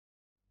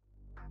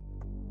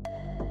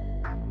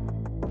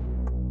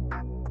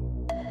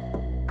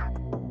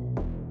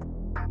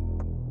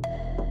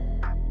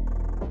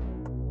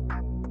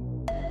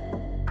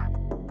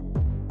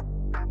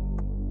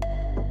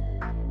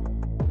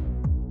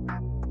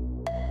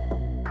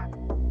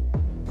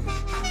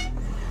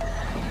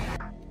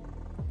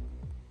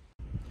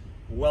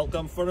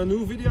Welcome for a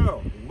new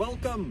video.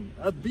 Welcome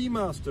at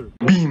Bmaster.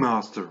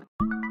 Bmaster.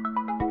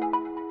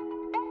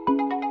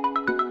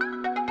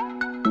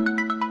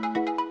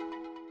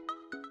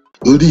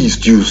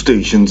 Leased use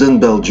stations in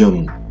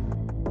Belgium.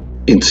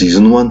 In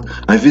Season 1,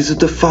 I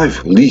visited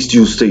 5 leased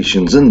use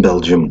stations in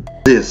Belgium.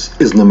 This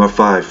is number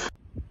 5.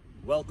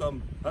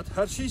 Welcome at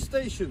Harchies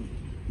station.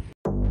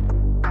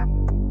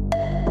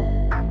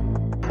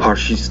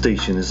 Harchies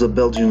station is a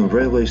Belgian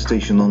railway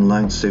station on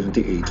line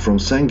 78 from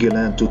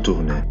Saint-Ghislain to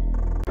Tournai.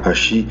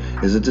 Harchies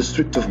is a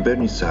district of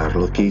Bernissart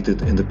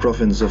located in the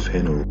province of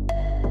Hainaut.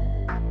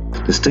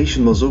 The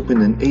station was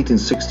opened in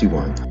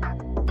 1861.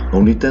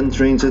 Only 10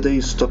 trains a day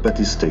stop at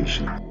this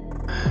station.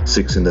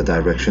 6 in the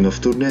direction of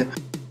Tournai,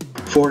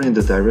 4 in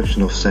the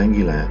direction of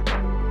Saint-Ghislain.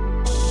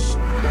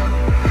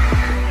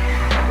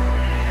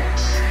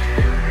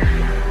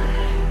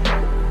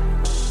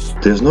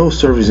 There's no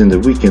service in the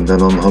weekend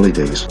and on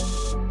holidays.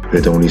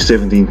 With only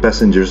 17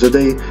 passengers a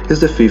day,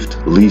 is the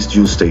 5th leased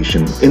use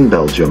station in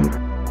Belgium.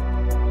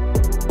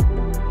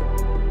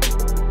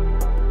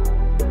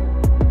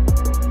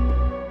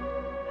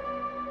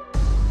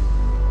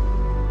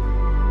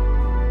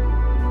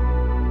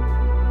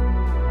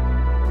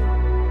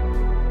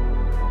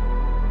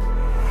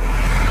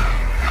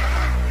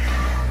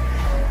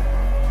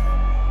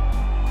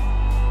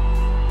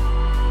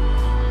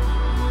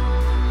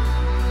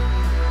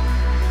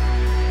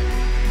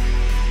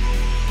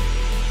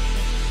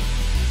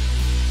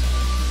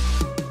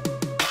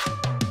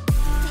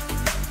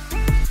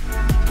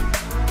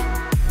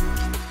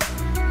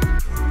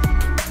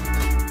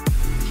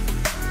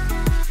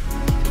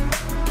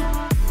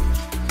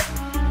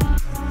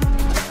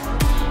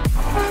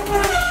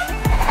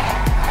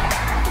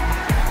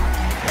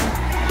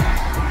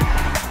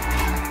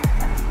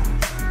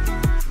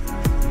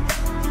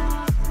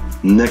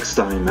 Next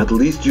time at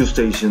leased use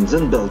stations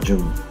in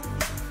Belgium.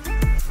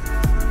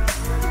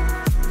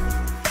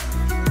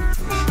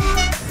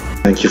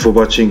 Thank you for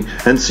watching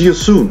and see you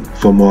soon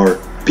for more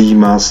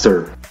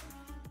Bmaster.